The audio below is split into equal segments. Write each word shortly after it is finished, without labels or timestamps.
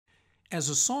As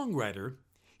a songwriter,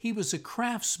 he was a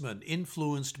craftsman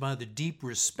influenced by the deep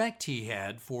respect he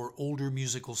had for older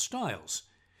musical styles.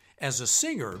 As a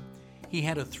singer, he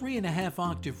had a 3.5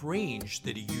 octave range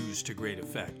that he used to great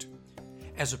effect.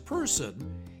 As a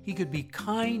person, he could be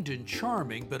kind and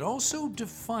charming, but also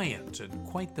defiant and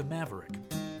quite the maverick.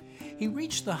 He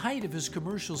reached the height of his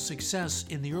commercial success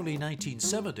in the early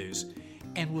 1970s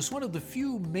and was one of the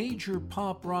few major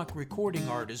pop rock recording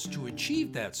artists to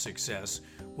achieve that success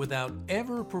without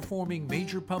ever performing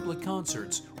major public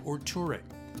concerts or touring.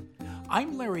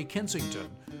 I'm Larry Kensington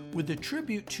with a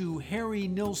tribute to Harry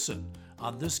Nilsson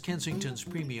on this Kensington's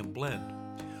Premium Blend.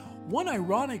 One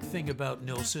ironic thing about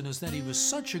Nilsson is that he was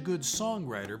such a good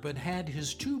songwriter but had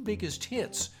his two biggest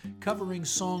hits covering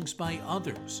songs by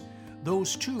others.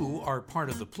 Those two are part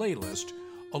of the playlist,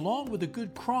 along with a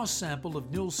good cross-sample of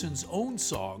Nilsson's own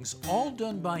songs, all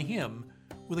done by him,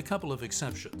 with a couple of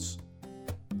exceptions.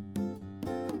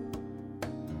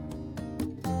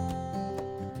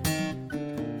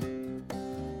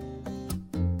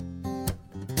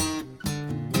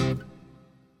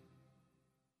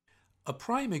 A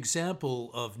prime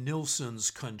example of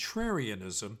Nilsson's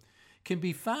contrarianism can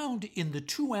be found in the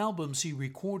two albums he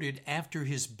recorded after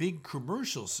his big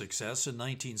commercial success in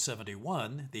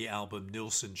 1971, the album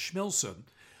Nilsson Schmilsson.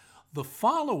 The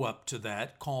follow-up to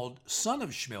that, called Son of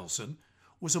Schmilsson,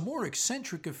 was a more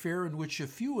eccentric affair in which a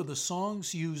few of the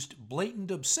songs used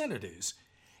blatant obscenities,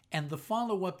 and the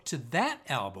follow-up to that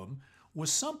album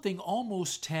was something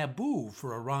almost taboo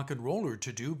for a rock and roller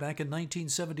to do back in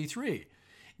 1973.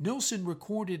 Nilsson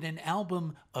recorded an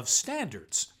album of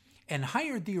standards and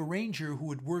hired the arranger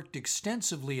who had worked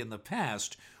extensively in the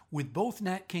past with both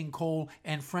Nat King Cole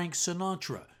and Frank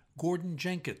Sinatra, Gordon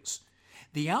Jenkins.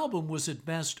 The album was at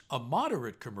best a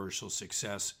moderate commercial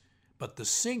success, but the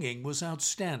singing was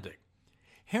outstanding.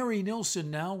 Harry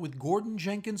Nilsson now with Gordon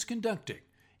Jenkins conducting.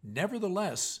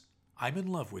 Nevertheless, I'm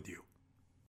in love with you.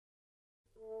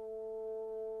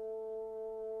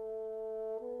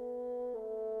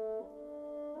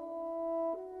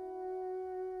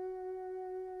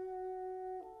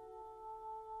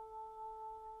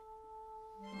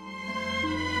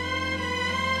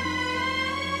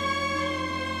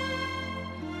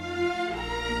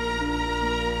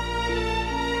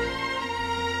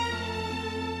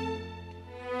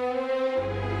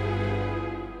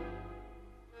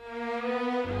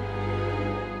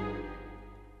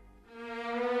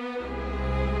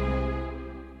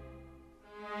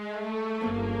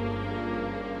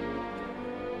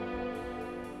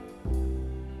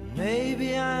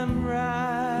 Maybe I'm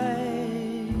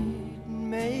right,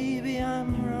 maybe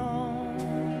I'm wrong,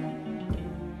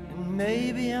 and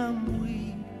maybe I'm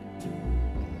weak,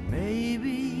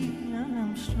 maybe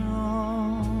I'm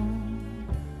strong,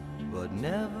 but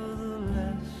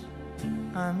nevertheless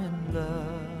I'm in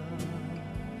love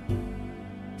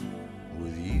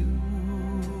with you.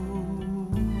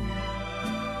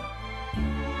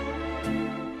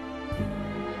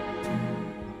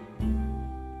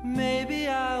 Maybe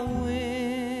I'll win,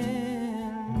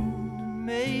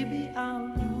 maybe I'll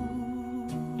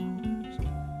lose,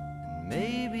 and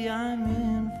maybe I'm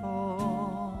in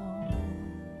for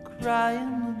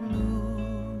crying the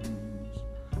blues,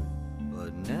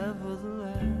 but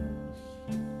nevertheless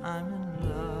I'm in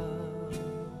love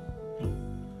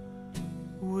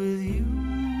with you.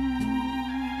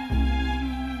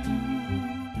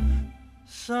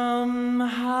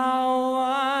 Somehow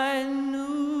I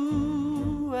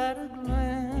knew at a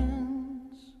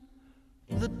glance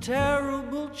the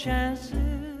terrible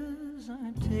chances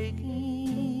I'm taking.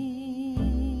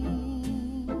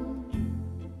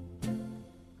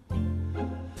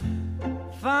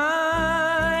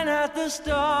 Fine at the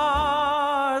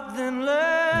start, then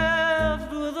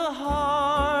left with a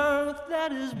heart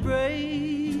that is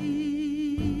breaking.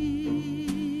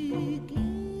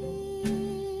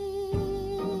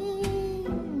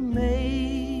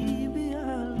 Maybe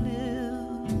I'll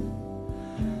live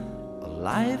a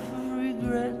life of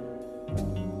regret,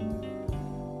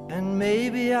 and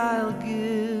maybe I'll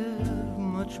give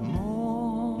much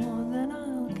more than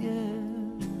I'll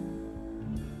get,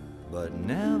 but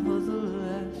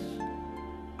nevertheless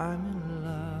I'm in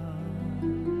love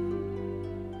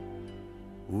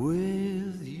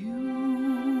with you.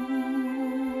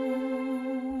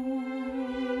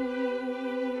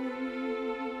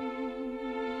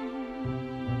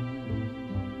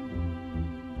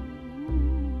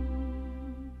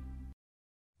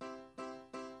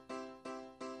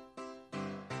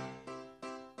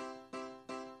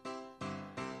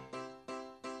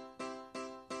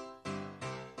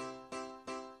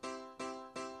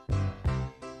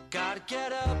 Gotta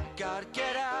get up, gotta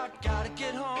get out, gotta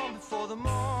get home before the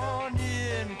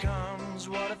comes.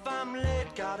 What if I'm late?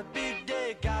 Got a big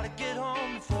day, gotta get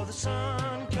home before the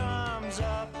sun comes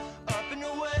up. Up and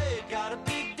away, got a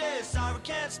big day, sorry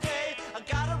can't stay. I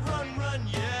gotta run,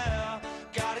 yeah.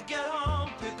 Gotta get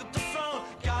home, pick up the phone,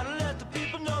 gotta let the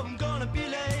people know I'm gonna be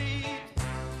late.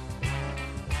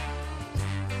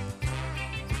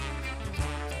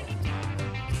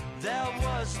 There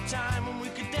was a time when we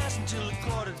could dance until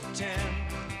 9:45.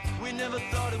 We never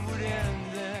thought it would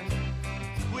end then.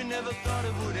 We never thought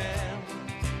it would end.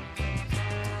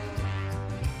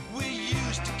 We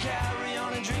used to carry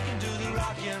on and drink and do the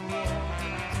rock and roll.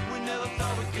 We never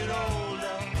thought we'd get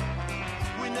older.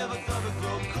 We never thought we'd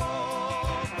grow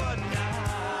cold. But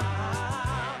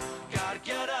now, gotta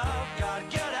get up, gotta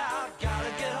get out,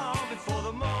 gotta get home before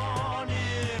the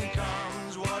morning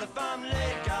comes. What if I'm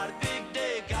late? Got a big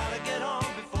day, gotta get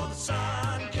home before the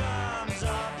sun comes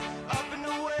up. Up and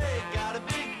away, got a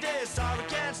big day, sorry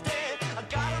can't stay. I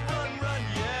gotta run,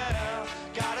 yeah.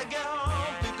 Gotta get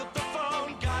home, pick up the phone,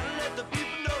 gotta let the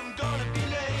people know I'm gonna be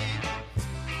late.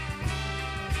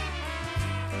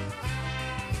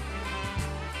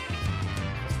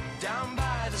 Down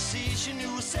by the sea, she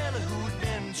knew a sailor who'd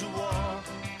been to war.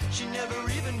 She never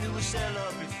even knew a sailor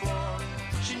before.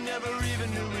 She never even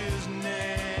knew his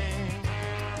name.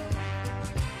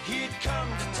 He'd come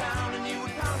to town and he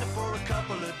would pound it for a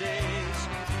couple of days,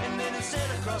 and then he'd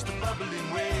sail across the bubbling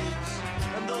waves,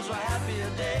 and those were happier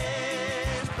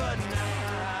days. But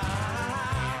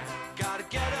now, gotta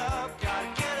get up, gotta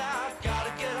get out,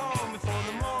 gotta get home before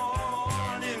the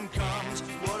morning comes.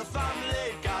 What if I'm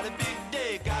late? Got a big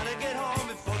day, gotta get home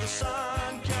before the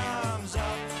sun comes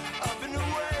up. Up and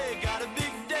away, got a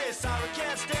big day, sorry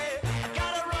can't stay. I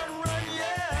gotta run,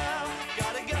 yeah.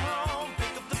 Gotta get home,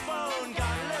 pick up the phone,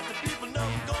 gotta let the people know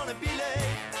I'm gonna be late.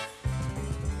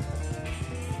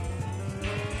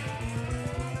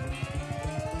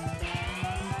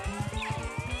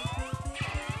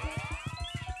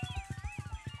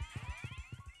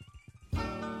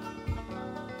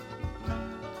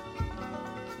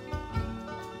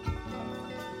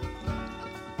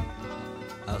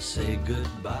 I'll say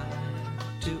goodbye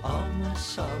to all my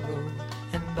sorrow,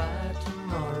 and by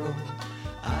tomorrow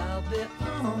I'll be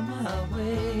on my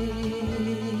way.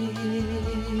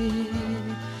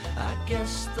 I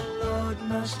guess the Lord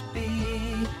must be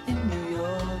in New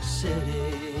York City.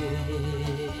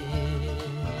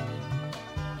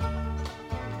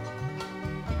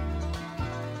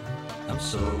 I'm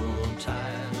so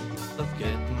tired of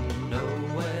getting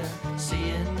nowhere,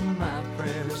 seeing my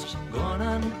prayers gone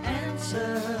unanswered.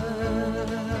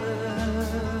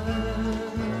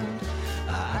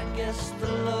 I guess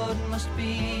the Lord must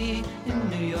be in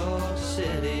New York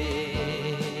City.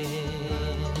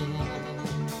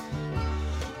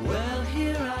 Well,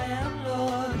 here I am,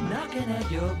 Lord, knocking at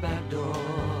your back door.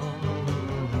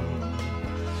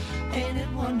 Ain't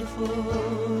it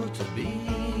wonderful to be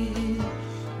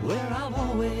where I've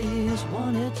always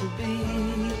wanted to be?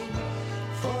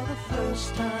 For the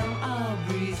first time I'll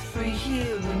breathe free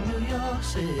here in New York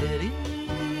City.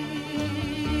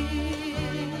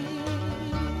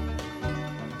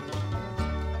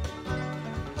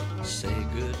 Say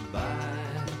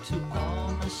goodbye to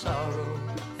all my sorrow,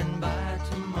 and by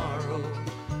tomorrow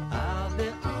I'll be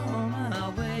on my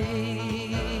way.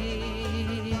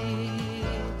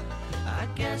 I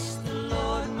guess the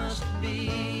Lord must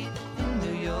be in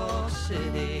New York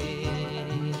City.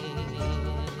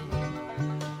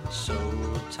 So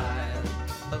tired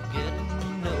of getting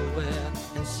nowhere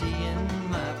and seeing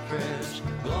my prayers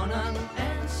gone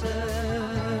unanswered.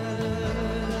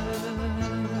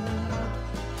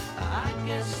 I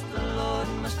guess the Lord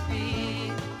must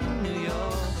be in New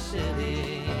York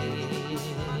City.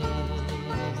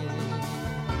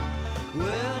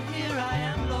 Well, here I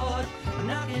am, Lord,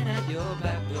 knocking at your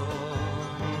back door.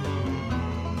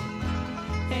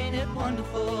 Ain't it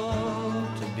wonderful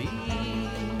to be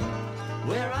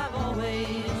where I've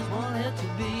always wanted to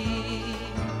be?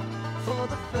 For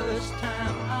the first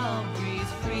time I'll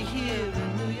breathe free here in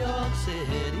New York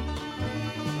City.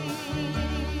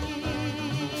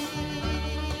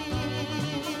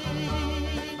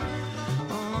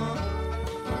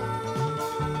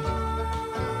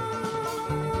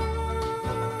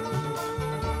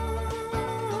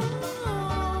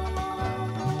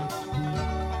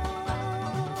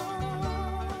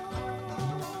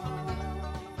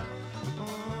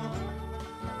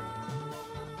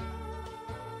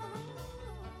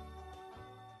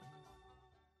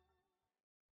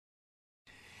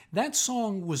 That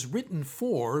song was written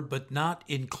for, but not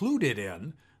included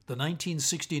in, the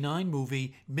 1969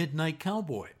 movie Midnight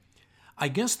Cowboy. I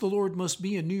Guess the Lord Must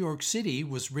Be in New York City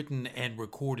was written and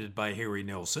recorded by Harry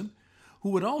Nilsson, who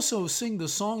would also sing the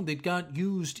song that got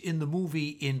used in the movie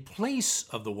in place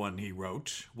of the one he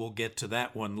wrote. We'll get to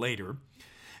that one later.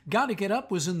 Gotta Get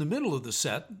Up was in the middle of the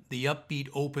set, the upbeat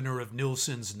opener of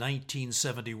Nilsson's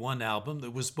 1971 album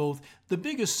that was both the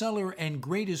biggest seller and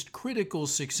greatest critical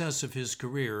success of his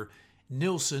career,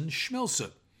 Nilsson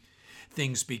Schmilsson.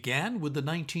 Things began with the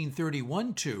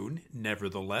 1931 tune,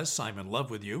 Nevertheless, I'm in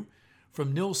Love with You,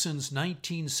 from Nilsson's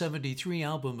 1973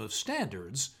 album of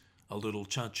standards, A Little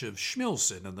Touch of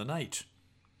Schmilsson in the Night.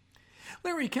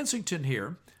 Larry Kensington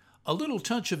here. A Little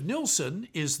Touch of Nilsson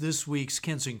is this week's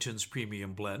Kensington's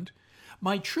Premium Blend,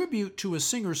 my tribute to a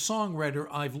singer-songwriter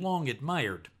I've long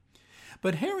admired.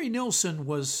 But Harry Nilsson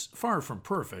was far from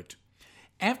perfect.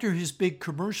 After his big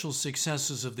commercial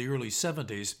successes of the early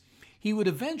 70s, he would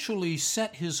eventually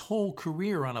set his whole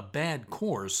career on a bad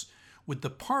course with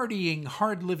the partying,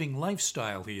 hard-living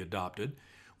lifestyle he adopted,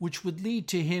 which would lead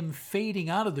to him fading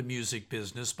out of the music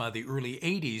business by the early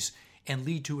 80s and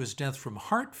lead to his death from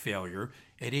heart failure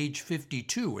at age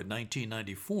 52 in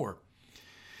 1994.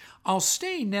 I'll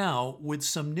stay now with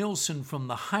some Nilsson from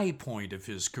the high point of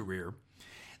his career.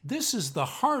 This is the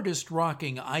hardest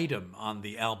rocking item on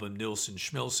the album Nilsson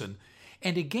Schmilsson,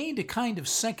 and it gained a kind of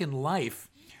second life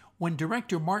when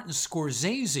director Martin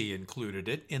Scorsese included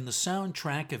it in the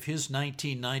soundtrack of his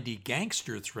 1990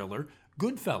 gangster thriller,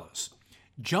 Goodfellas.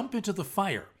 Jump Into the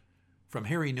Fire, from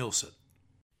Harry Nilsson.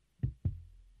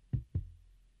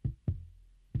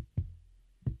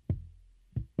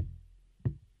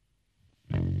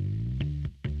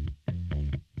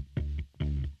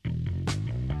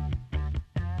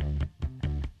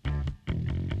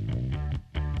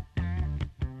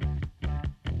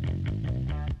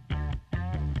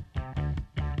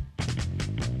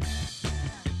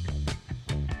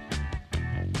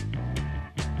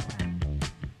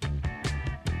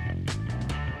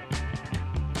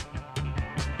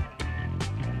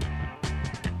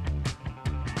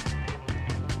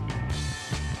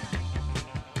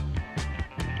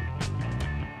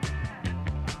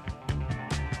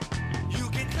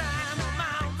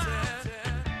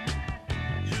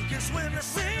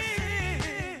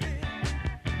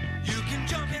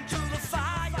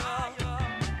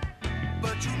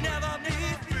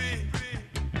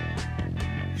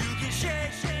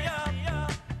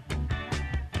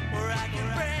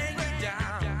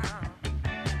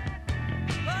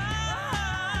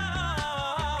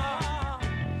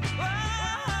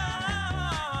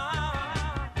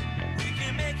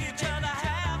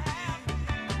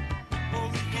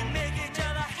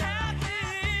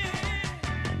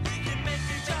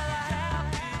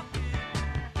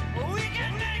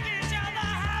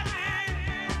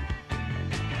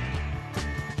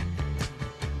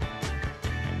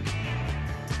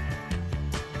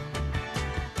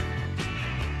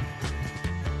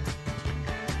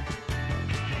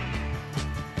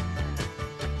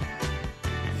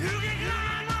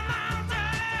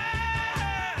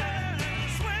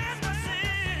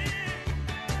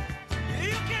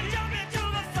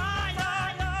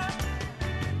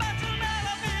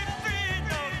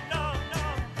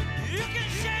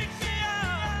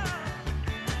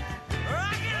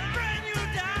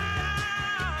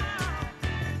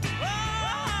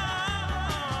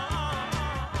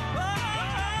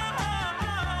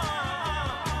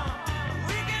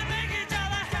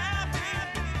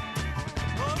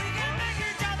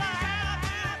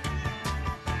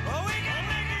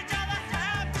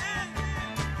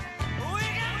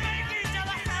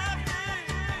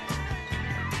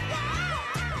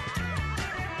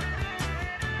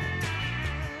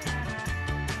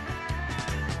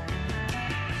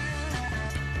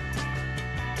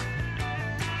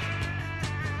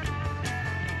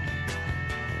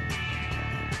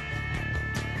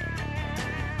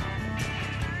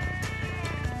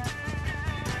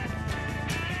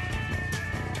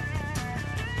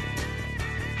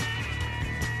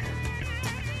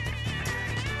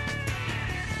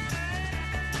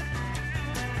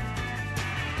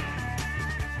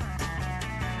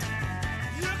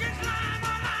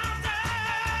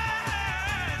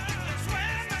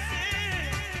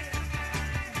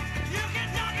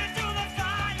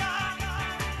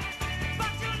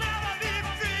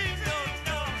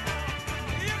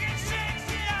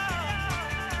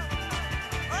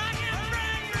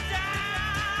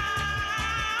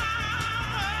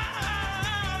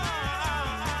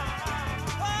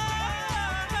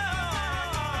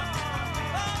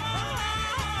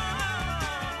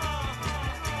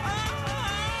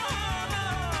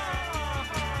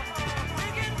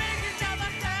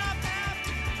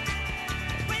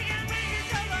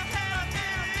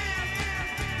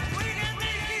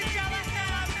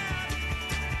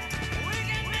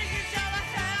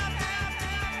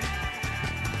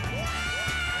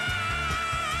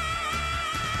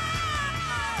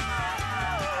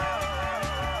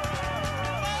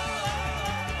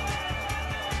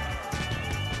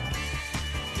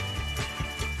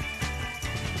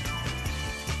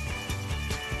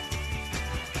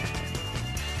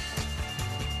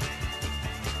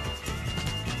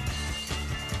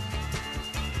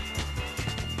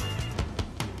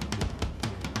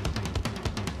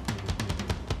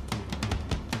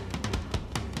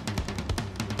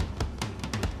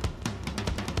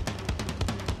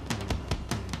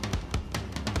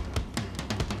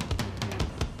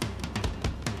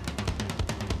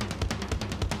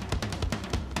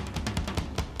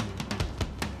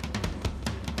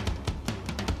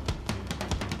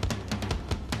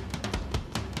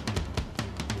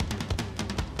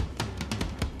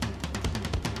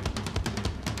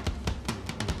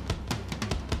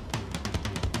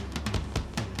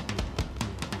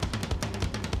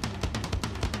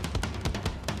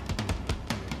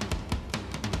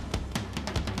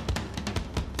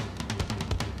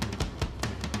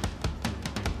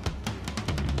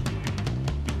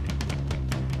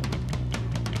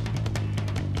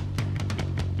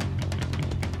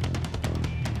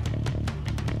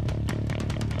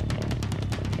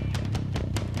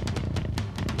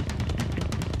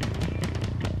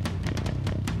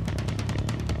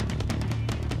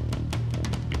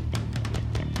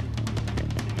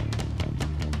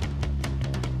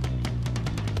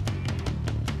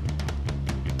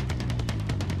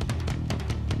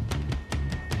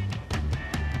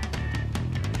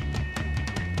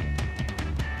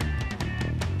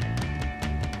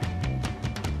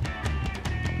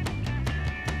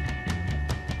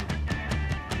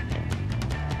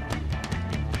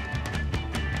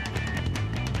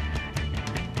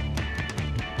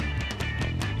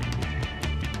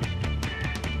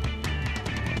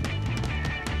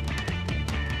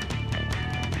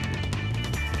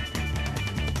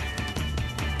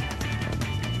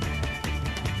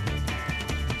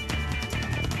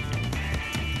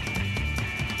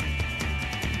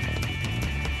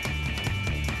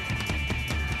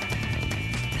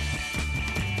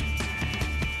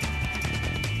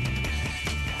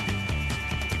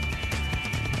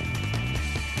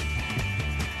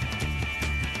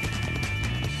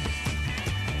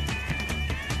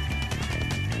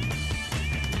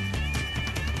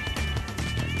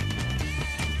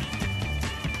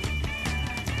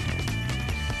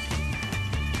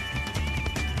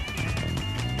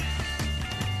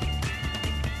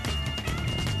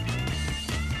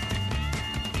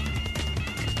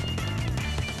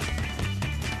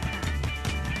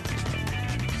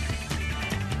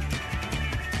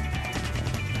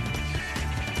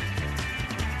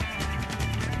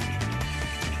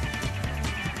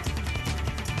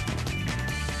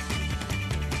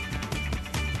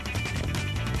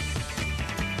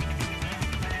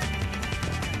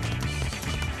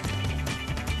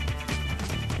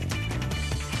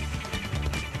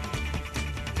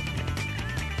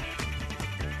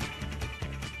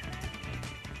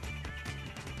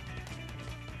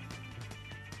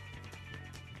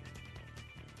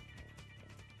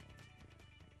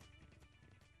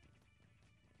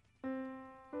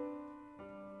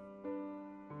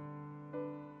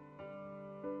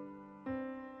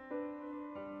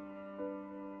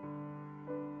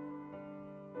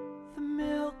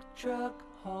 truck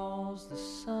hauls the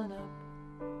sun up,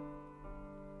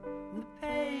 and the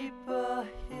paper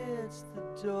hits the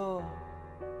door,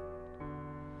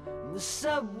 and the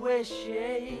subway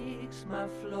shakes my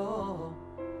floor,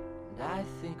 and I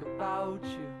think about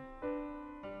you.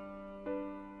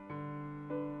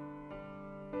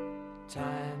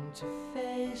 Time to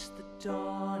face the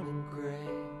dawning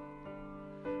gray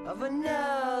of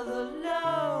another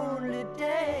lonely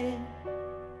day.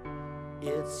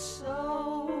 It's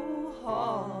so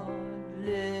hard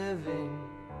living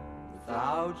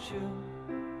without you.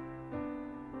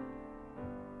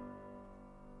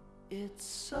 It's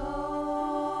so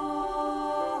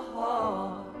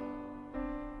hard.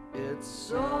 It's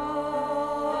so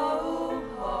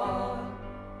hard.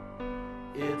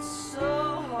 It's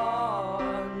so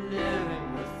hard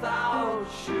living without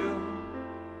you.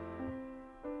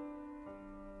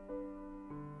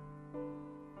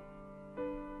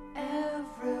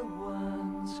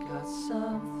 Everyone's got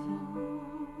something,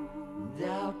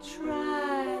 they're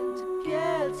trying to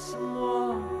get some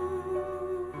more.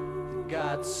 They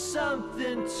got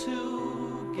something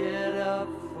to get up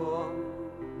for,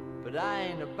 but I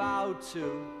ain't about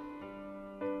to.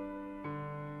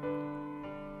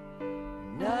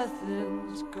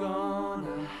 Nothing's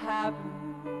gonna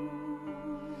happen,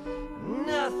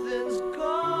 nothing's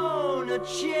gonna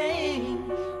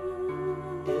change.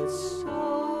 It's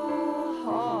so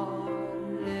hard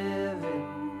living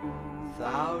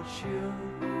without you.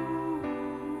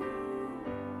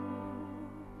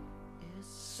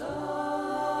 It's so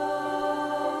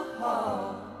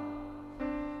hard.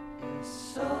 It's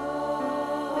so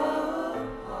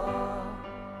hard.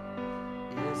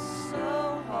 It's so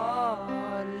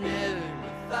hard living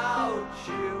without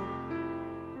you.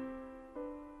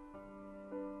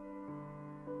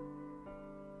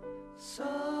 So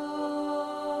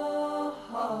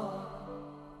hard,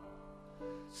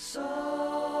 so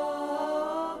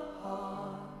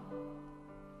hard,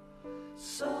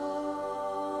 so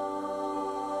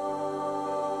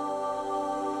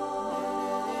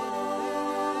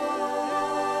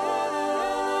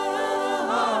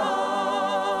hard.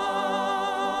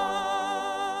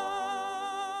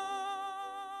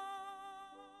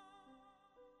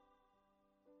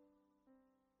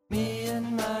 Me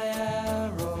and my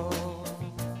arrow,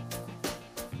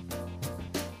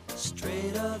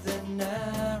 straighter than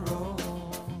narrow.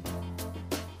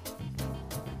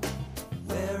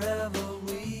 Wherever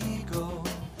we go,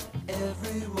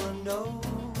 everyone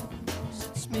knows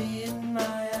it's me and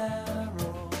my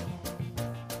arrow.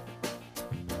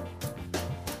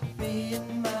 Me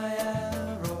and my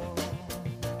arrow,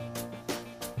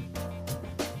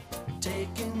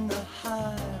 taking the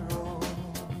high road.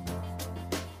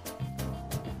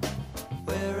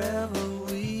 Wherever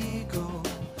we go,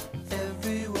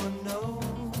 everyone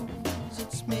knows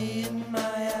it's me and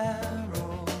my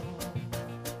arrow.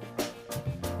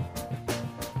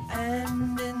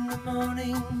 And in the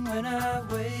morning when I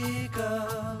wake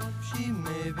up, she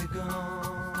may be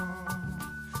gone,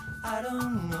 I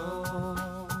don't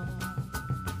know.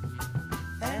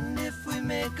 And if we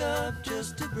make up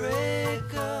just to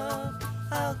break up,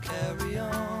 I'll carry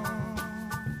on.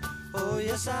 Oh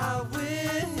yes, I will.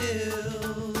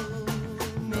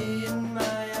 Me and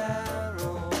my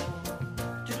arrow,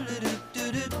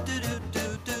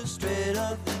 do-do-do-do-do-do-do, straight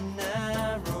up and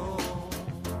narrow.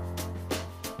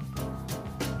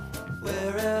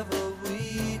 Wherever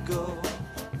we go,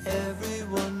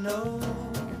 everyone knows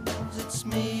it's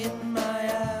me and my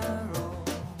arrow.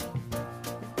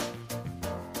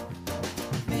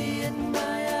 Me and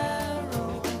my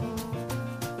arrow.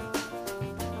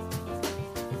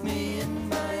 Me and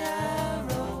my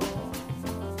arrow.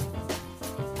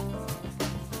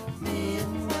 Me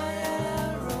and my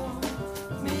arrow.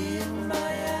 Me and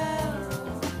my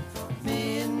arrow.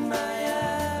 Me and my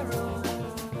arrow.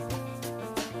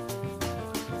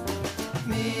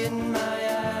 Me and my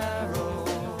arrow.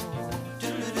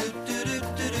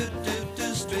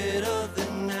 Do-do-do-do-do-do-do-do, straighter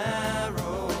than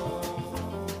narrow.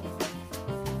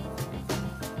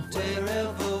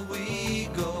 Wherever we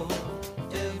go,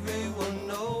 everyone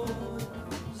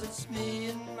knows it's me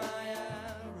and my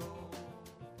arrow.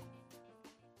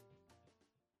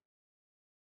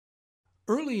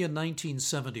 Early in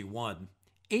 1971,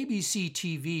 ABC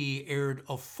TV aired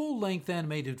a full-length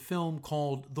animated film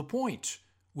called The Point,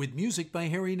 with music by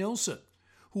Harry Nilsson,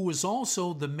 who was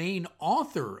also the main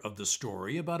author of the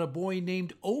story about a boy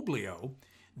named Oblio,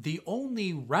 the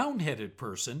only round-headed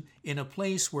person in a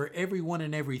place where everyone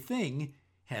and everything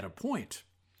had a point.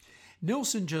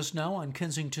 Nilsson just now on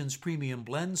Kensington's Premium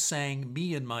Blend sang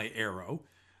Me and My Arrow,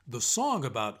 the song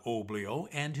about Oblio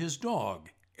and his dog,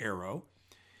 Arrow.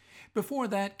 Before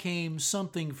that came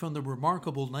something from the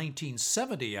remarkable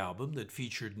 1970 album that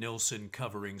featured Nilsson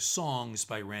covering songs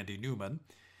by Randy Newman.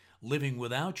 Living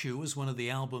Without You is one of the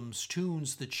album's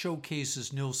tunes that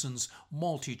showcases Nilsson's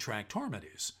multi-tracked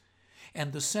harmonies.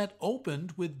 And the set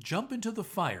opened with Jump Into the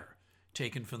Fire,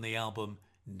 taken from the album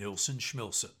Nilsson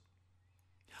Schmilsson.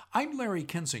 I'm Larry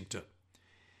Kensington.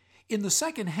 In the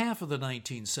second half of the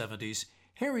 1970s,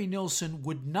 Harry Nilsson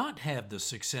would not have the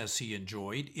success he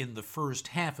enjoyed in the first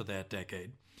half of that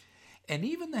decade, and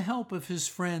even the help of his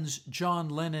friends John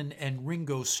Lennon and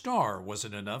Ringo Starr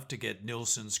wasn't enough to get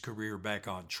Nilsson's career back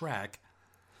on track.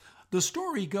 The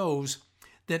story goes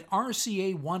that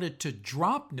RCA wanted to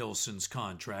drop Nilsson's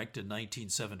contract in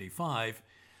 1975.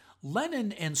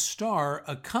 Lennon and Starr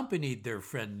accompanied their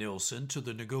friend Nilsson to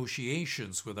the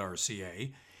negotiations with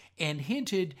RCA and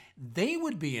hinted they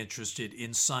would be interested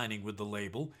in signing with the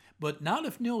label, but not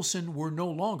if Nilsson were no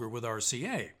longer with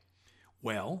RCA.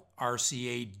 Well,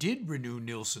 RCA did renew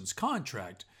Nilsson's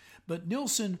contract, but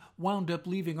Nilsson wound up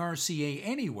leaving RCA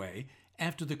anyway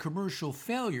after the commercial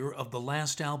failure of the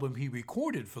last album he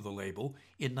recorded for the label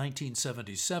in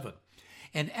 1977,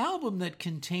 an album that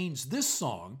contains this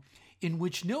song in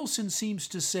which Nilsson seems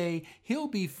to say he'll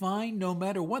be fine no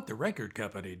matter what the record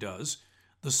company does.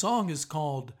 The song is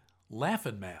called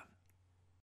Laughin' Man.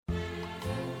 They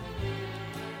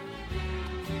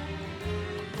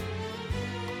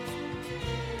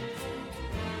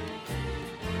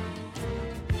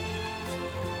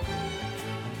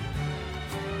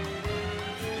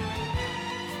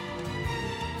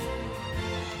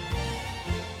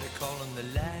call him the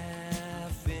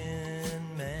Laughing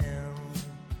Man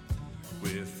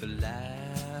with the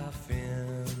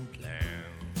laughing plan.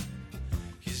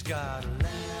 He's got a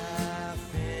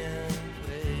laughing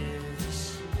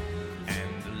place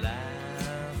and a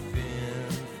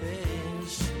laughing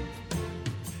face.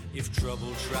 If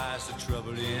trouble tries to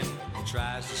trouble in, and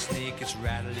tries to sneak its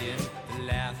rattle in, the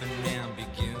laughing man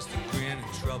begins to grin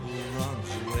and trouble runs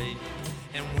away.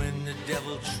 And when the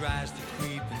devil tries to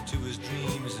creep into his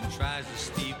dreams and tries to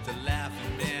steep the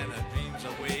laughing man, the dreams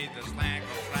away, the slang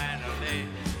will fly away.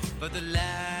 But the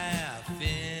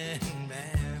laughing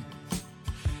man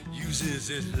uses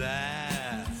his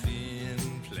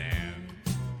laughing plan.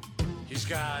 He's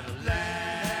got a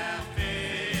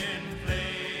laughing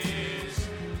place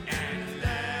and a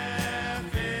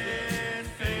laughing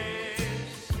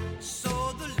face.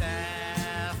 So the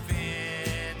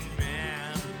laughing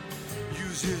man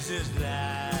uses his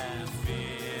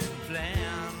laughing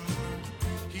plan.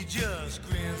 He just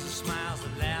grins and smiles the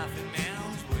laughing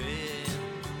man's way.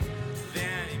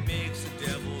 Then he makes the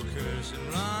devil curse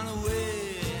and run away.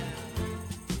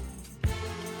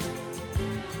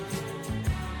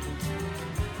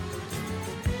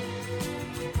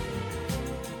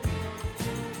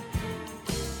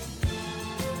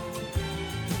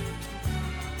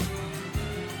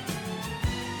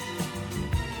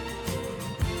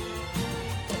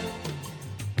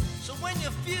 So when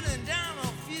you're feeling down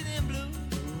or feeling blue,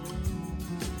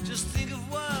 just think of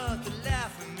what the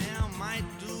laughing man might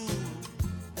do.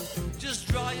 Just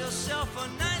draw yourself a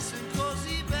nice and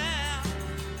cozy bath.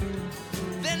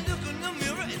 Then look in the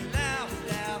mirror and laugh,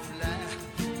 laugh, laugh.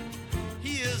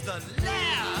 He is the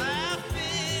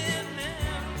laughing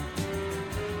man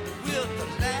with the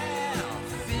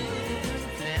laughing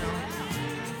plan.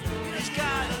 He's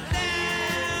got a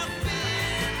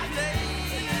laughing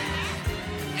place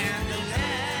and a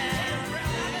laughing face.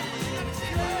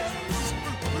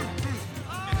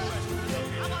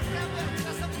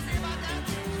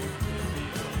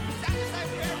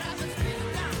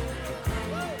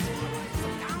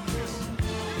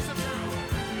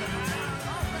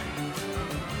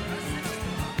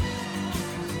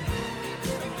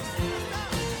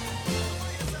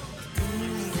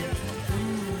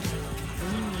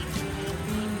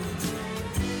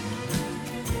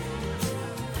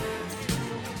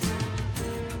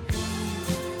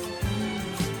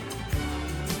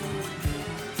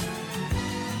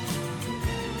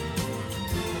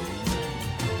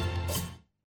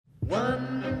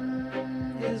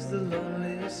 One is the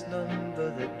loneliest number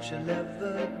that you'll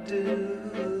ever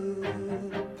do.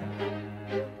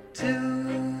 Two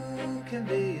can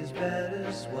be as bad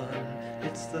as one.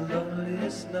 It's the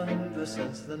loneliest number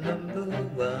since the number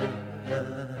one.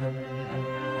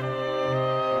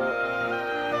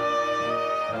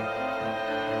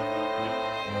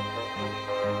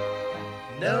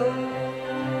 No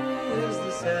is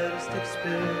the saddest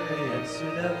experience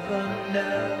you'll ever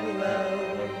know.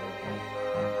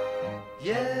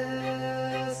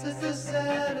 Yes, it's the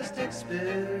saddest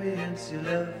experience you'll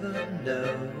ever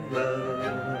know.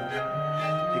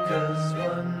 Because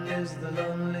one is the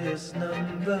loneliest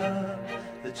number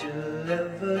that you'll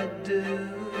ever do.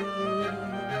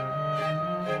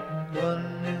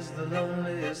 One is the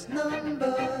loneliest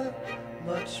number,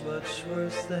 much, much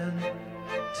worse than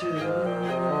two.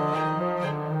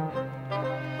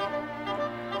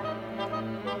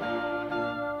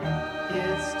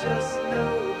 It's just no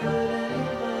good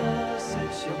anymore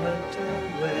since you went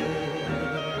away.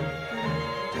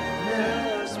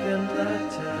 Now I spend my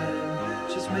time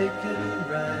just making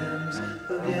rhymes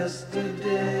of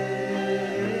yesterday.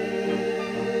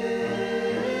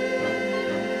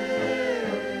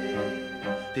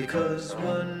 Because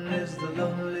one is the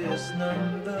loneliest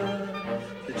number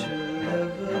that you'll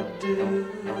ever do.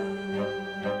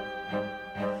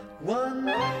 One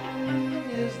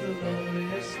is the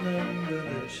loneliest number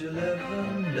that you'll ever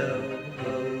know.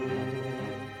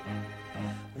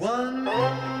 One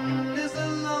is the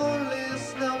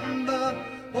loneliest number.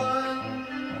 One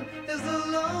is the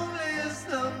loneliest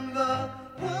number.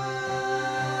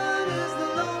 One is the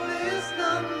loneliest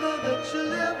number that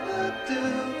you'll ever do.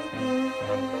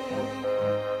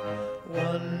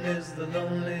 One is the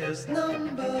loneliest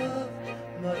number,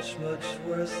 much, much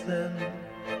worse than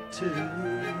two.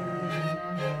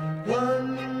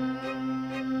 One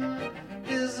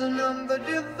is a number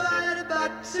divided by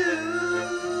two.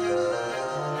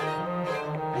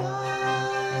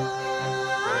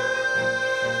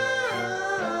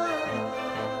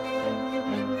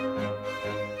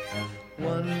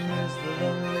 One is the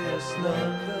loneliest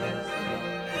number.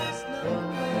 One is the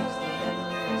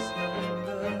loneliest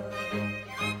number.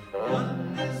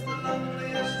 One is the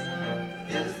loneliest.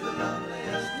 Is the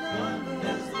loneliest. One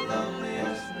is the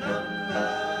loneliest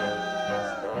number.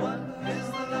 One is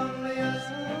the loneliest.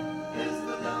 Is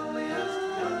the loneliest.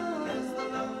 One is the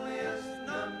loneliest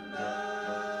number.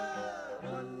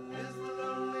 One is the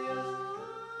loneliest.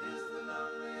 Is the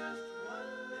loneliest.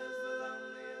 One is the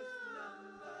loneliest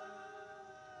number.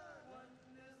 One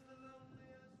is the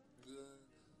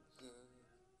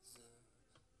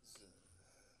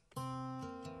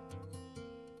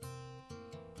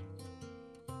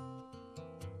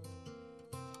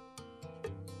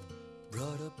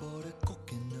Brother bought a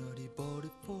coconut, he bought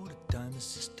it for the dime. His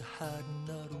sister had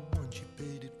another one, she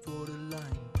paid it for the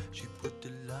lime. She put the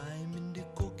lime in the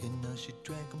coconut, she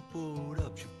drank and poured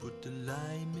up. She put the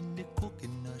lime in the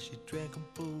coconut, she drank and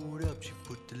poured up. She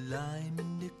put the lime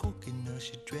in the coconut,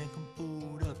 she drank and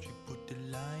poured up. She put the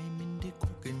lime in the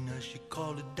coconut, she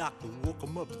called the doctor, woke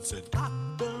him up and said,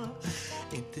 Doctor,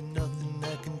 ain't there nothing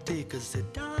I can take? I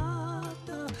said,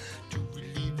 Doctor, to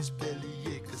relieve his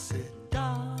bellyache. I said,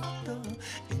 Doctor,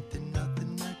 ain't there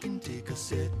nothing I can take? I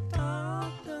said,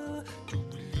 Doctor, to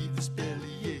relieve his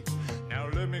bellyache. Now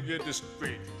let me get this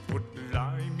straight. Put the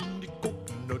lime in the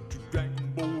coconut, you drank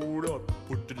and poured up.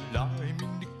 Put the lime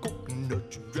in the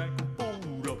coconut, you drank and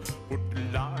poured up. Put the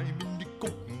lime in the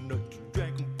coconut, you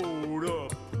drank and poured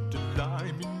up. Put the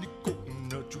lime in the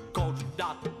coconut, you called the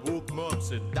doctor, woke him up,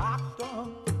 said, Doctor,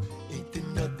 ain't there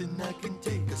nothing I can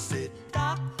take? I said,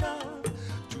 Doctor,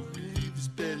 to relieve his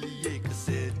bellyache. I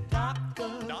said, Doctor,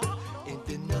 ain't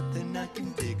there nothing I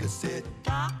can take? I said,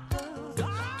 Doctor,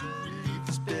 to relieve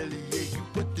his bellyache. You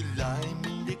put the lime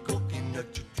in the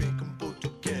coconut, you drink them both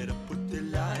together. Put the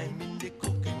lime in the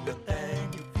coconut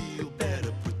and you feel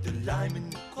better. Put the lime in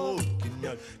the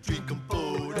coconut, drink them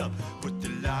both up. Put the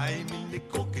lime in the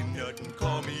coconut and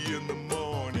call me in the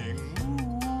morning.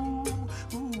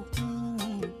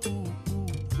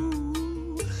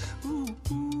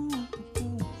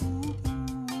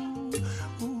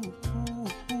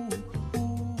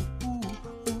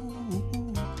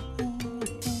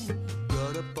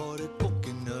 Brother bought a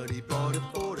coconut, he bought it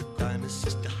for the dime. His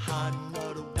sister had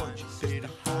another one, she paid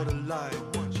for the lime.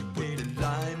 She put the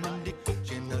lime in the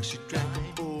coconut, she drank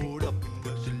and poured up. And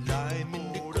put the lime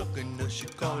in the coconut, she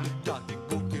called it Dr.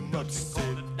 Coconut. She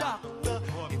said, Doctor,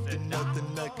 ain't there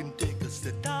nothing I can take? I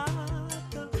said, Doctor,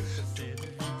 to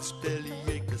relieve this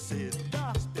bellyache. I said,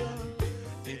 Doctor,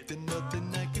 ain't there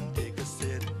nothing I can take? I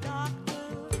said, Doctor,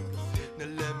 now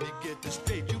let me get this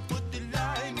straight. You put the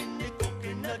lime in the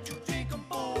coconut, you drink and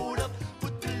pour up.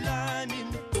 Put the lime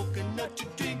in the coconut, you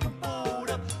drink and pour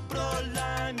up. Put a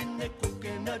lime in the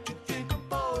coconut, you drink and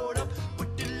pour up.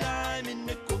 Put the lime in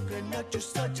the coconut, you're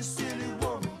such a silly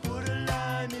woman. Put a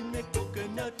lime in the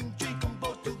coconut and drink them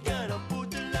both together.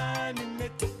 Put the lime in the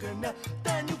coconut,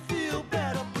 then you feel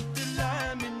better. Put the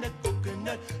lime in the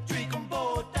coconut, drink them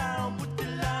both down. Put the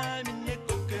lime in the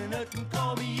coconut and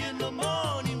call me in the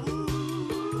morning.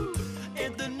 Woo,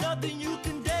 ain't there nothing you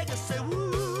can take? I say,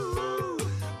 woo,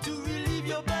 to relieve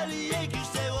your bellyache.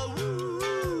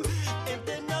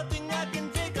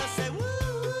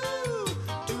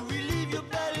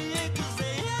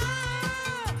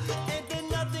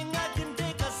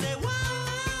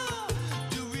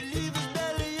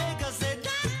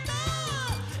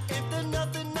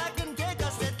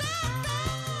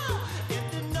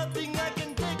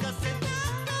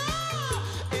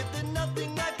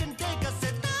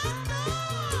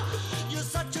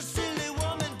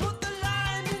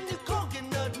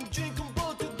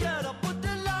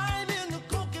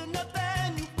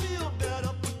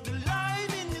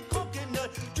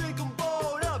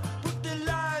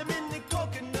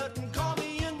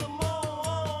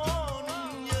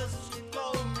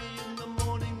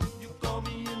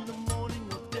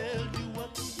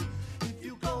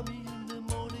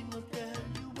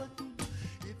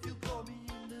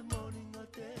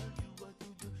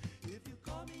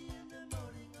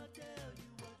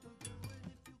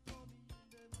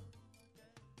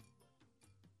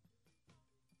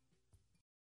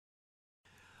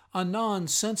 A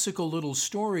nonsensical little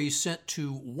story set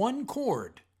to one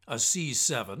chord, a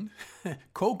C7,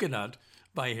 Coconut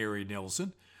by Harry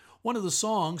Nilsson, one of the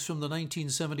songs from the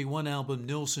 1971 album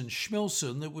Nilsson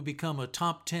Schmilsson that would become a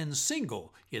top 10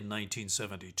 single in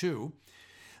 1972.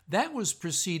 That was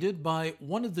preceded by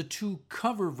one of the two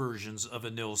cover versions of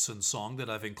a Nilsson song that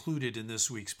I've included in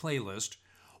this week's playlist.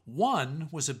 One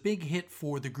was a big hit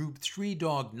for the group Three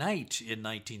Dog Night in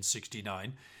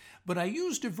 1969, but I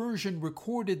used a version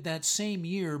recorded that same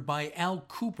year by Al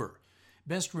Kooper,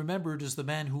 best remembered as the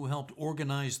man who helped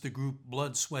organize the group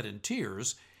Blood, Sweat and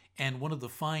Tears, and one of the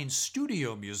fine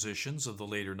studio musicians of the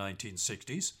later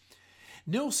 1960s.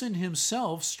 Nilsson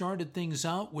himself started things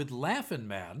out with Laughin'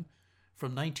 Man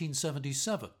from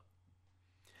 1977.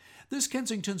 This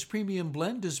Kensington's Premium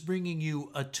Blend is bringing you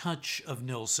a touch of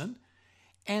Nilsson,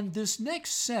 and this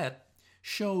next set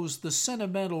shows the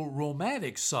sentimental,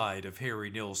 romantic side of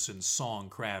Harry Nilsson's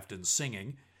songcraft and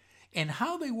singing, and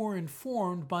how they were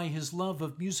informed by his love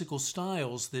of musical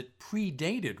styles that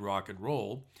predated rock and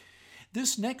roll.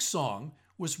 This next song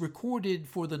was recorded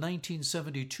for the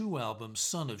 1972 album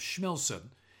Son of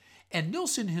Schmilsson, and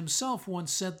Nilsson himself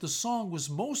once said the song was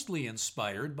mostly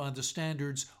inspired by the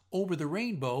standards Over the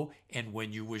Rainbow and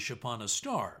When You Wish Upon a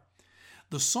Star.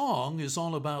 The song is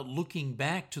all about looking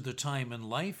back to the time in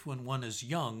life when one is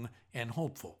young and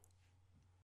hopeful.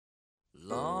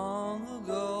 Long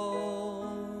ago,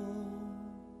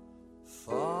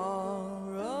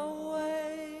 far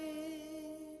away,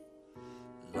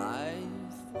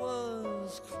 life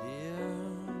was clear.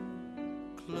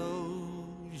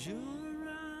 Close your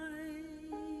eyes.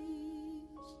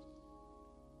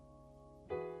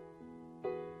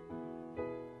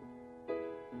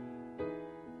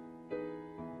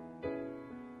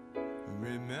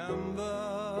 Remember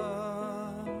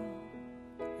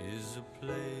is a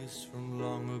place from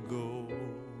long ago.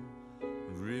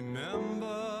 Remember,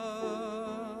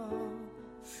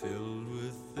 filled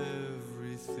with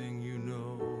everything you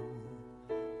know.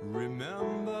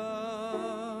 Remember,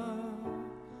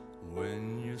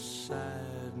 when you're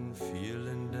sad and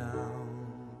feeling down.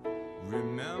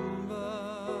 Remember,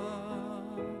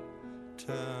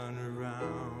 turn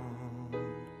around.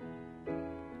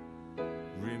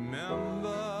 Remember,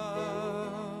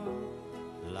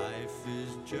 life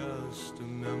is just a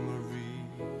memory.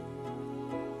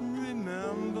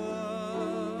 Remember,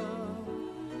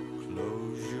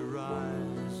 close your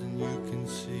eyes and you can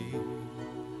see.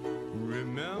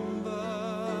 Remember,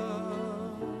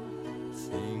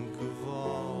 think of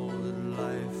all that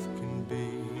life can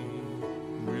be.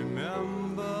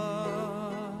 Remember,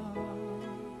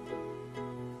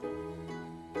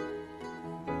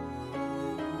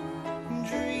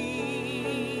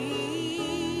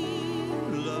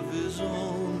 dream, love is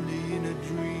only in a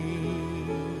dream.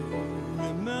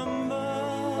 Remember,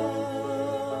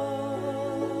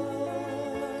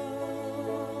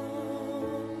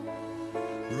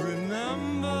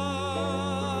 remember,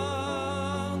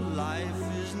 life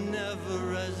is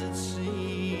never as it seems.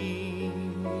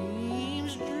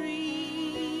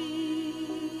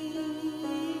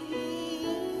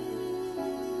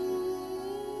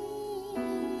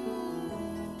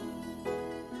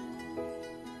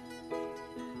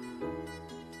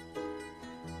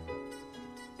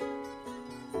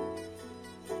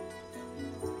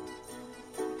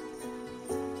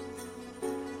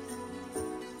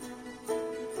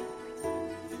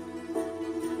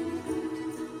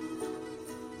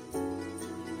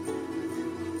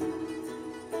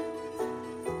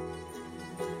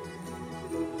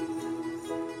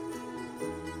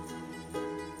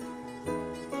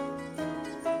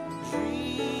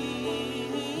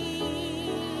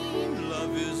 Dream,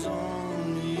 love is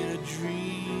only a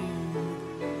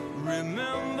dream.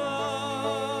 Remember,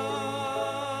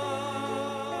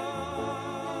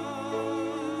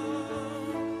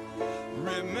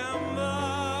 remember,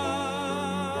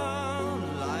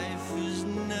 life is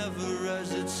never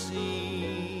as it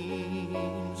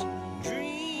seems.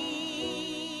 Dream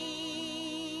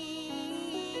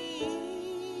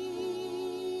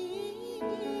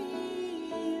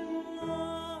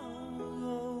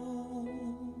long,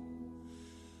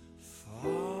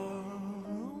 far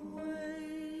away,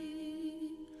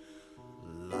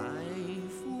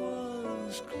 life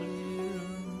was clear.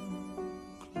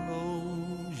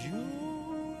 Close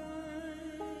your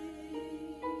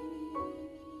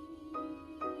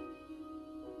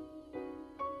eyes.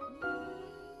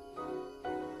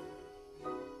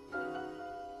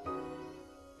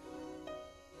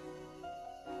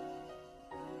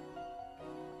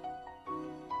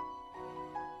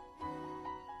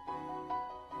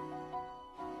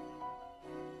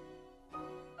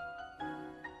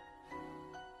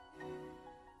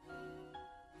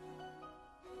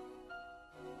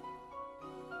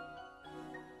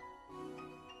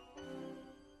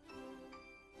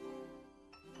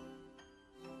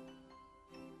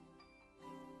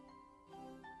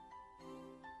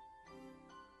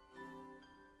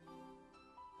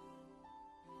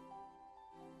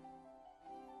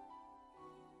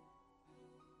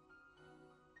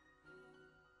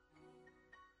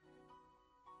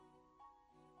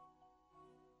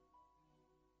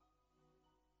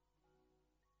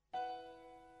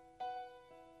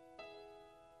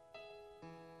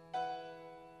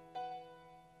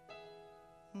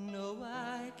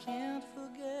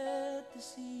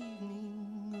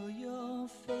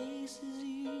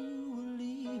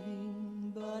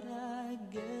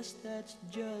 guess that's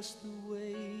just the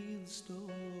way the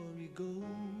story goes.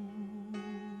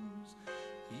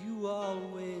 You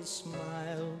always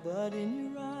smile, but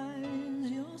in your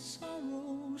eyes your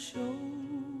sorrow shows.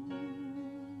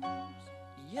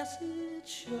 Yes, it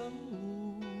shows.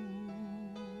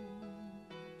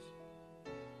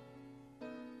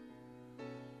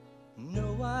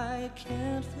 No, I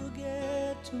can't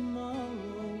forget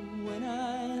tomorrow when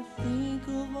I think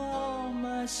of all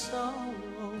my sorrow.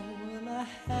 Well, I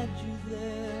had you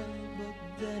there, but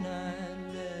then I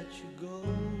let you go.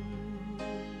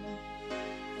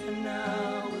 And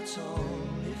now it's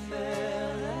only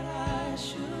fair that I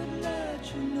should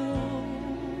let you know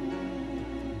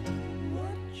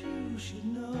what you should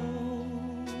know.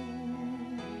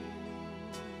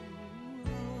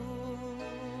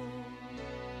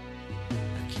 I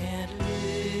can't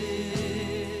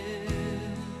live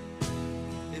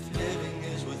if living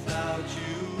is without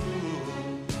you.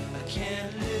 I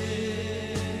can't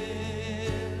live,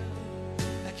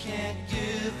 I can't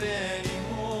give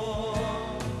anymore.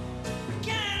 I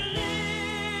can't live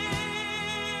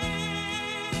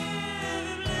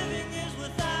if living is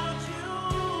without you.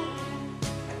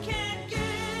 I can't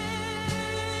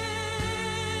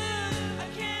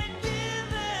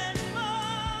give anymore.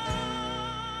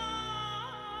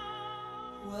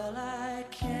 Well, I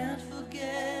can't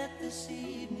forget this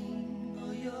evening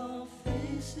or your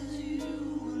face as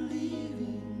you were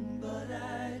leaving, but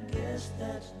I guess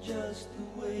that's just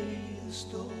the way the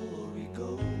story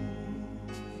goes.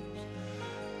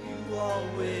 You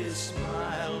always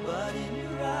smile, but in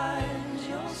your eyes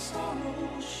your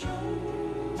sorrow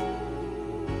shows.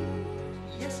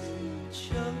 Yes, it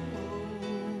shows.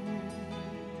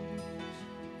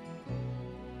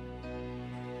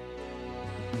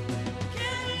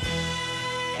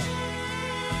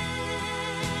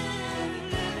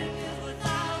 Living is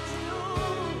without you.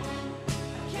 I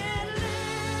can't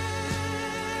live,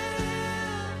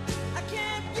 I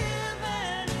can't give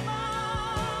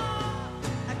anymore.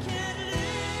 I can't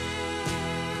live,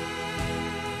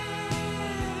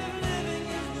 living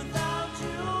is without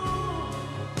you.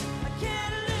 I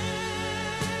can't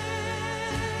live,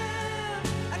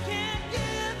 I can't give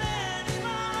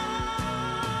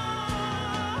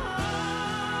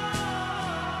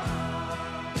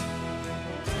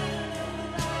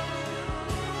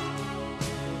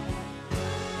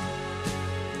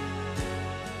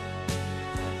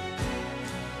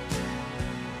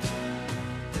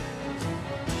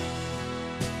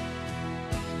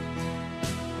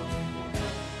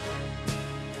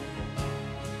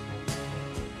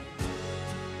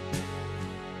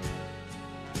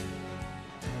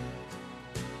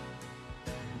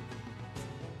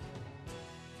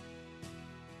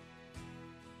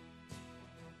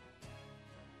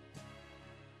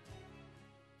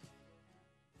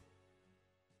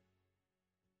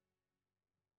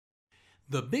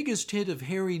The biggest hit of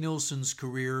Harry Nilsson's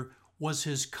career was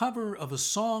his cover of a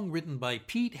song written by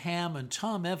Pete Ham and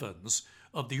Tom Evans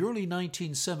of the early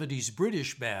 1970s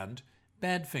British band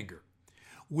Badfinger.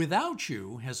 Without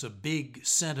You has a big,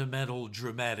 sentimental,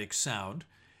 dramatic sound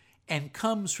and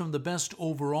comes from the best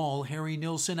overall Harry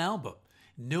Nilsson album,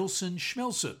 Nilsson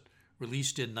Schmilsson,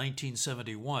 released in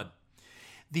 1971.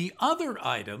 The other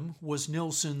item was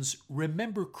Nilsson's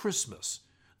Remember Christmas,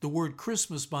 the word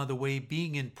Christmas, by the way,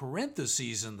 being in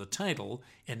parentheses in the title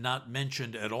and not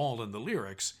mentioned at all in the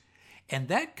lyrics, and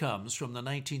that comes from the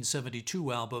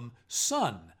 1972 album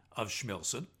Son of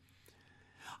Schmilsson.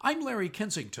 I'm Larry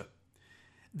Kensington.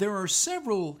 There are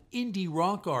several indie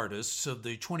rock artists of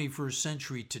the 21st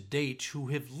century to date who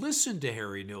have listened to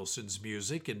Harry Nilsson's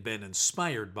music and been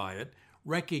inspired by it,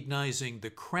 recognizing the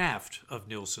craft of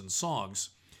Nilsson's songs.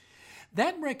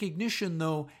 That recognition,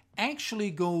 though,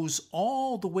 actually goes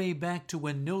all the way back to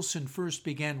when Nilsson first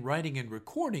began writing and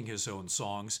recording his own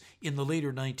songs in the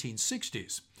later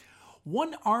 1960s.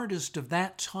 One artist of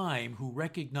that time who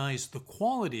recognized the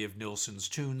quality of Nilsson's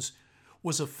tunes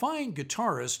was a fine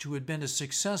guitarist who had been a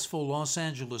successful Los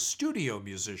Angeles studio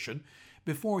musician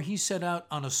before he set out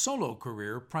on a solo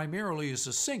career primarily as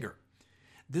a singer.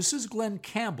 This is Glen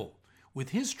Campbell with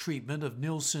his treatment of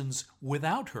Nilsson's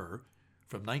Without Her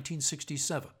from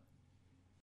 1967.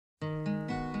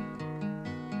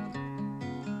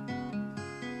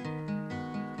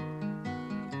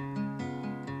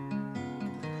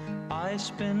 I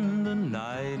spend the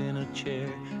night in a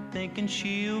chair thinking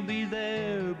she'll be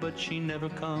there, but she never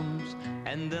comes.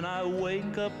 And then I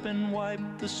wake up and wipe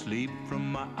the sleep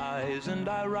from my eyes, and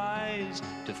I rise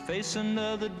to face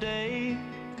another day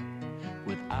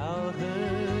without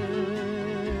her.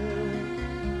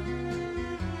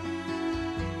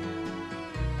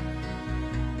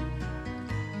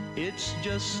 it's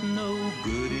just no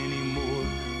good anymore.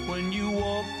 When you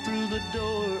walk through the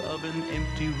door of an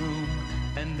empty room,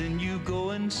 and then you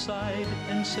go inside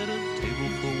and set a table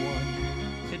for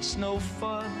one. It's no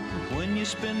fun when you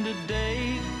spend a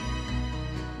day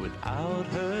without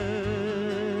her.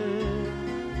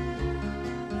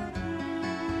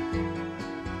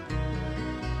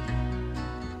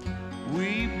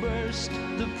 We burst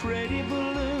the pretty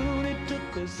balloon, it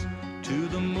took us to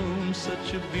the moon,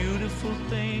 such a beautiful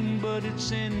thing, but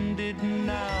it's ended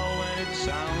now, and it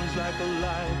sounds like a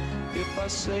lie if I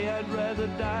say I'd rather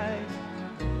die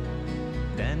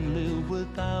than live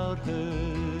without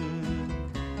her.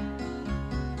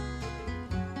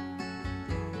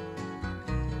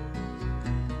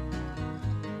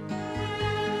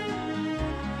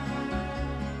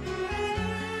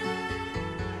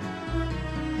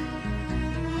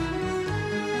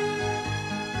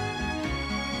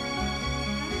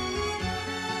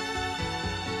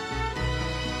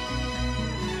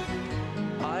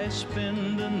 I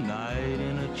spend a night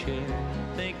in a chair,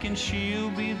 thinking she'll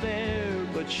be there,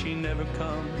 but she never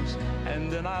comes.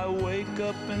 And then I wake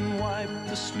up and wipe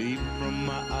the sleep from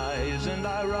my eyes, and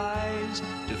I rise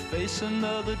to face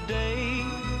another day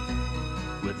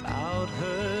without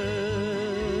her.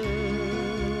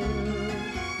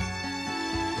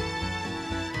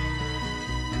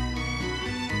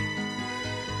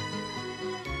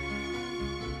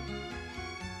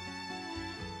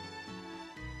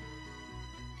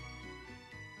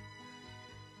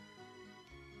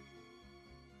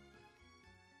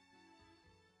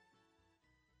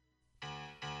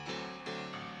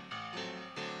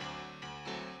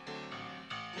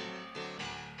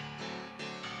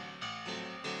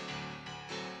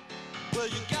 Well,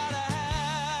 you gotta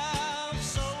have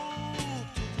soap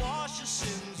to wash your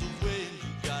sins away.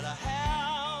 You gotta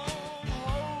have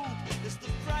hope. It's the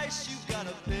price you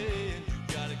gotta pay. And you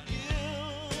gotta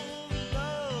give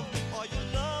love, or your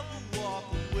love will walk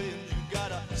away. And you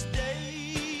gotta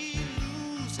stay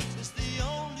loose. It's the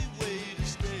only way to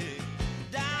stay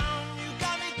down. You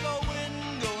got me going,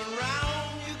 going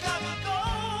round. You got me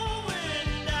going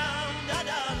down, da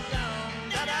da down,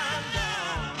 da da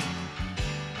down.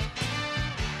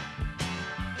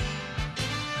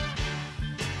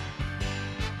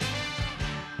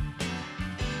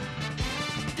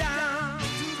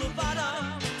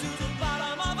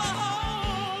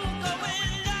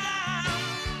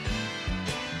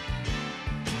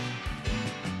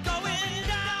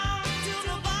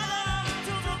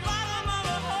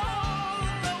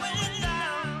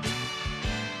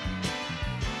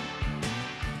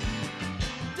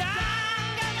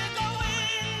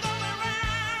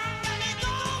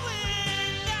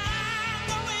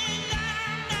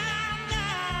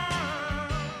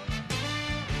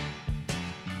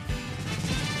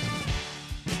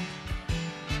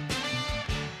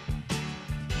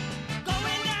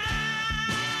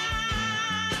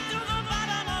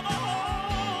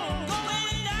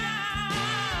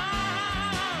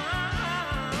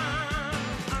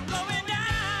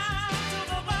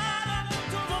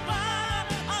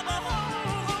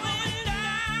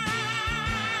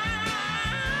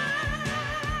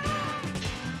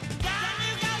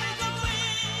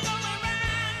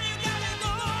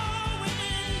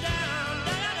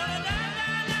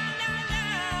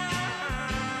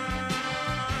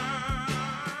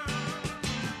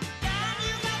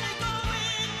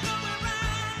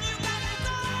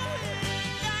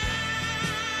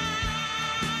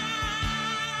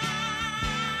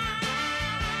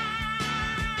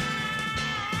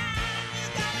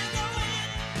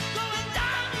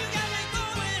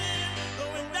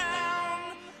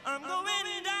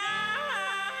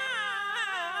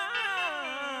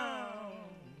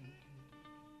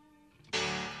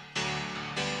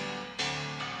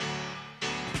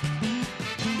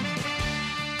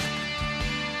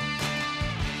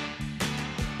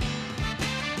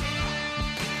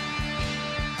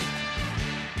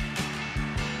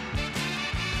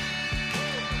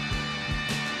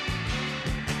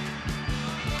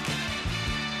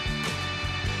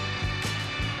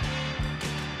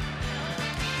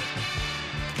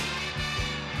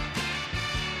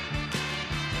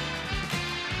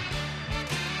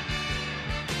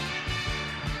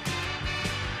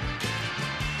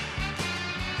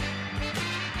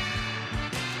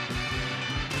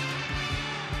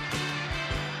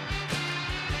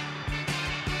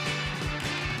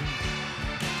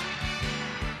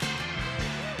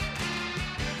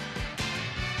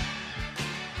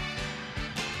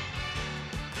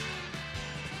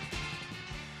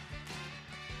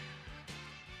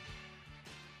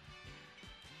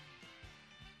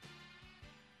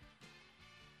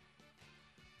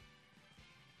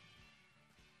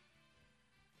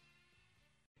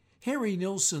 Harry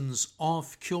Nilsson's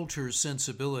off-kilter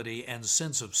sensibility and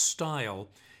sense of style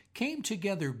came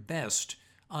together best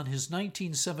on his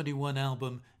 1971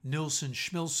 album Nilsson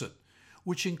Schmilsson,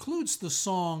 which includes the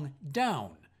song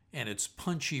Down and its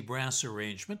punchy brass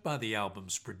arrangement by the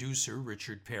album's producer,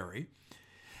 Richard Perry.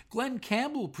 Glen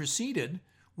Campbell proceeded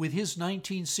with his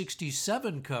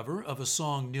 1967 cover of a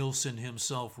song Nilsson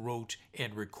himself wrote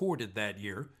and recorded that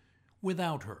year,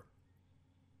 Without Her.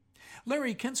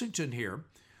 Larry Kensington here,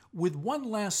 with one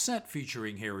last set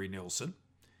featuring Harry Nilsson.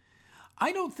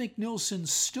 I don't think Nilsson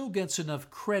still gets enough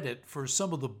credit for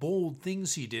some of the bold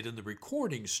things he did in the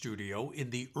recording studio in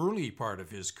the early part of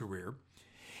his career.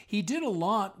 He did a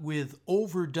lot with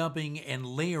overdubbing and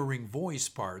layering voice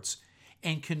parts,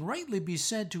 and can rightly be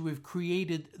said to have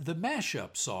created the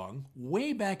mashup song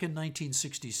way back in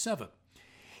 1967.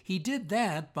 He did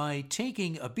that by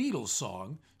taking a Beatles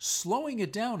song, slowing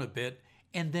it down a bit,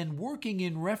 and then working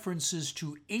in references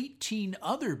to 18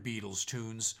 other Beatles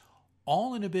tunes,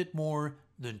 all in a bit more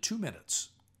than 2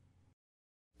 minutes.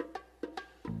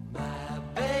 My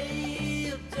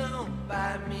babe, don't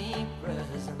buy me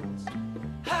presents.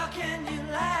 How can you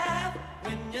laugh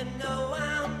when you know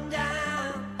I'm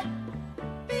down?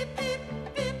 Beep, beep,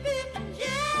 beep, beep,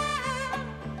 yeah.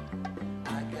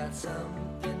 I got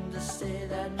something to say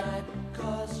that might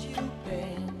cause you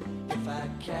pain. If I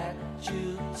catch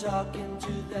you talking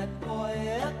to that boy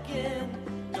again,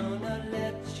 gonna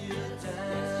let you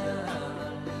down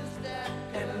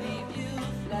and leave you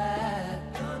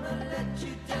flat. Gonna let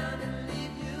you down and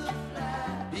leave you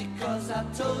flat. Because I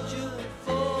told you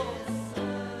before,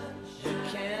 you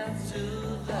can't do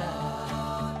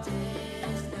that.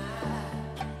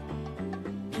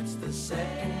 It's the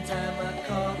second time I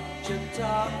caught you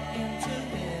talking to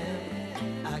him.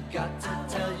 I got to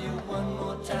tell you one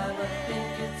more time, I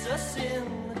think it's a sin.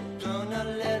 Gonna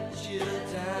let you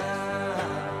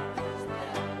down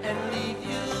and leave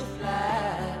you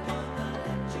flat. Gonna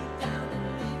let you down and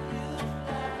leave you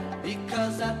flat.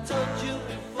 Because I told you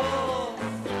before,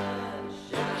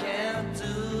 you can't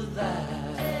do that.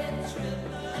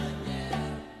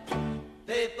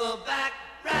 Paperback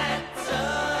writer,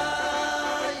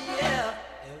 yeah.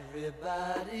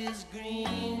 Everybody's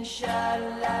green,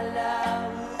 sha-la-la,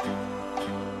 ooh.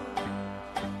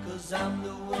 'Cause I'm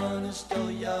the one who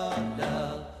stole your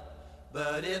love.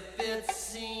 But if it's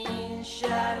seen,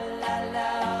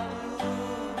 sha-la-la,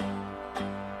 ooh,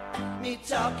 me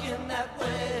talking that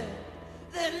way,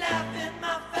 they laugh in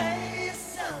my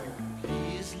face. So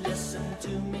please listen to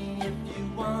me if you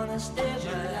wanna stay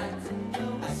mine.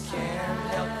 I can't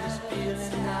help this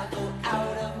feeling, I go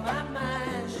out of my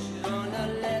mind. Gonna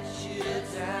let you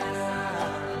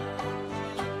down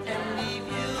and leave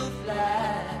you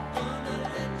flat. Gonna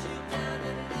let you down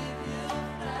and leave you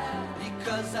flat.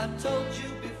 Because I told you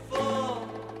before,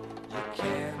 you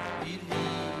can't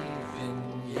believe in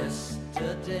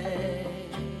yesterday.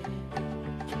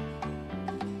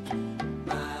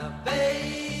 My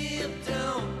babe,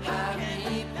 don't buy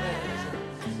me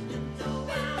presents. You know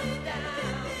I'm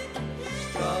down.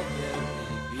 Strawberry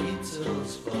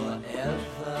Beatles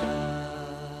forever.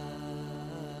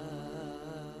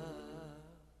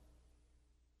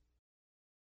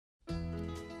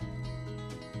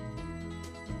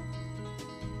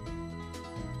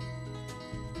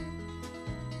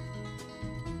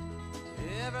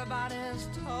 Everybody's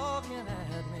talking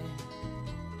at me.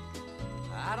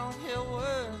 I don't hear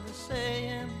words they're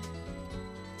saying,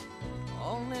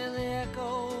 only the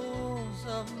echoes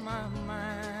of my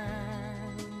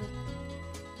mind.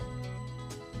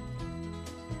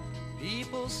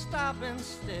 People stopping,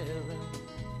 staring.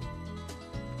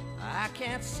 I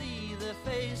can't see their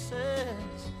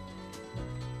faces,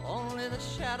 only the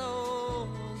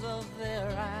shadows of their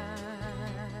eyes.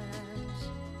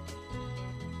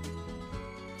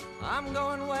 I'm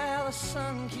going where the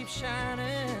sun keeps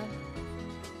shining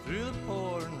through the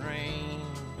pouring rain,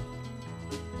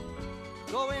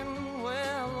 going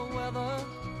where the weather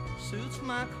suits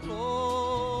my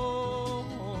clothes,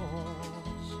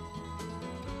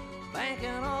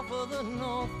 banking off of the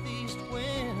northeast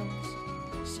winds,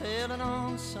 sailing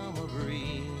on summer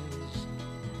breeze,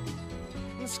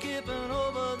 and skipping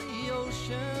over the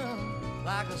ocean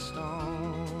like a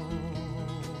stone.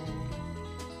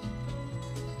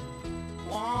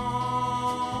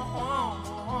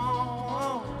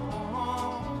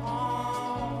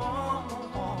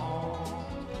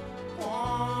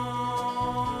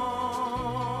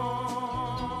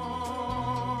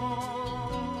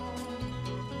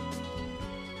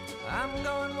 I'm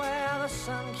going where the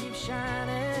sun keeps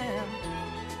shining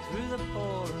through the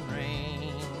pouring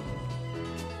rain,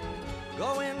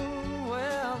 going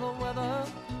where the weather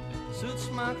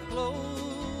suits my clothes,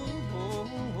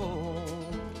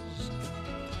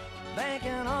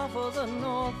 banking off of the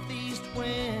northeast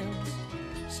winds,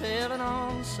 sailing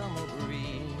on summer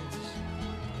breeze,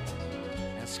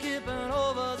 and skipping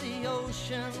over the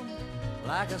ocean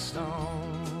like a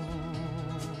stone.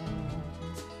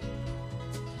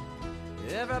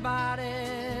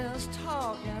 Everybody's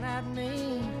talking at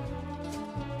me,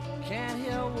 can't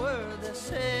hear a word they're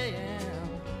saying,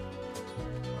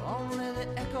 only the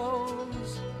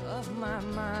echoes of my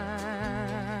mind.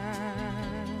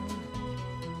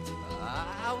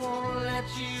 I won't let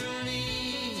you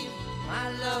leave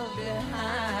my love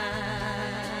behind.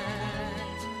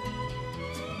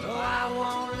 No, I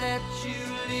won't let you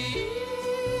leave.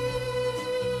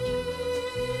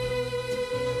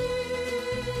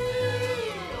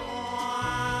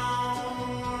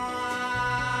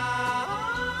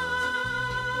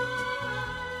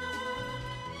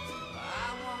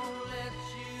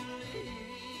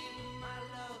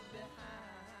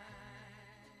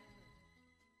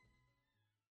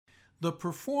 The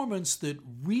performance that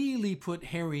really put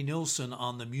Harry Nilsson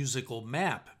on the musical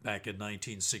map back in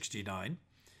 1969.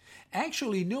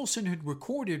 Actually, Nilsson had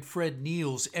recorded Fred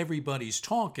Neil's Everybody's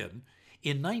Talkin'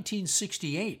 in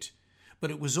 1968, but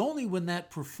it was only when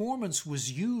that performance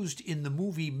was used in the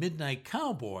movie Midnight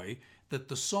Cowboy that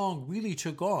the song really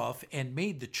took off and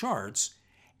made the charts,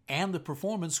 and the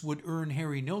performance would earn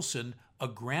Harry Nilsson a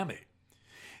Grammy.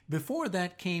 Before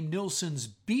that came Nilsson's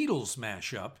Beatles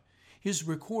mashup, his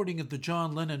recording of the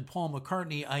John Lennon-Paul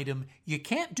McCartney item You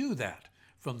Can't Do That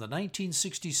from the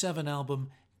 1967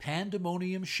 album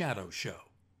Pandemonium Shadow Show.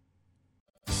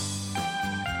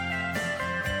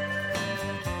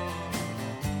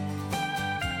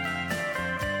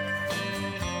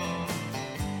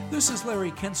 This is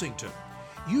Larry Kensington.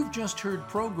 You've just heard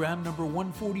program number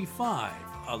 145,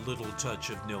 A Little Touch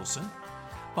of Nilsson.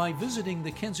 By visiting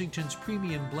the Kensington's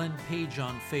Premium Blend page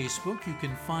on Facebook, you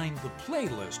can find the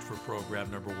playlist for program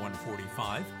number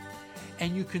 145,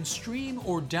 and you can stream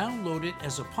or download it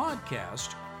as a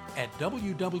podcast at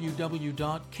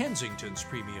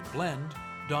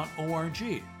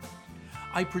www.kensingtonspremiumblend.org.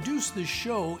 I produce this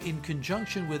show in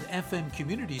conjunction with FM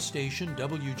community station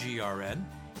WGRN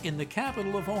in the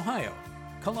capital of Ohio,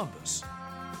 Columbus.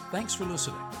 Thanks for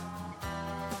listening.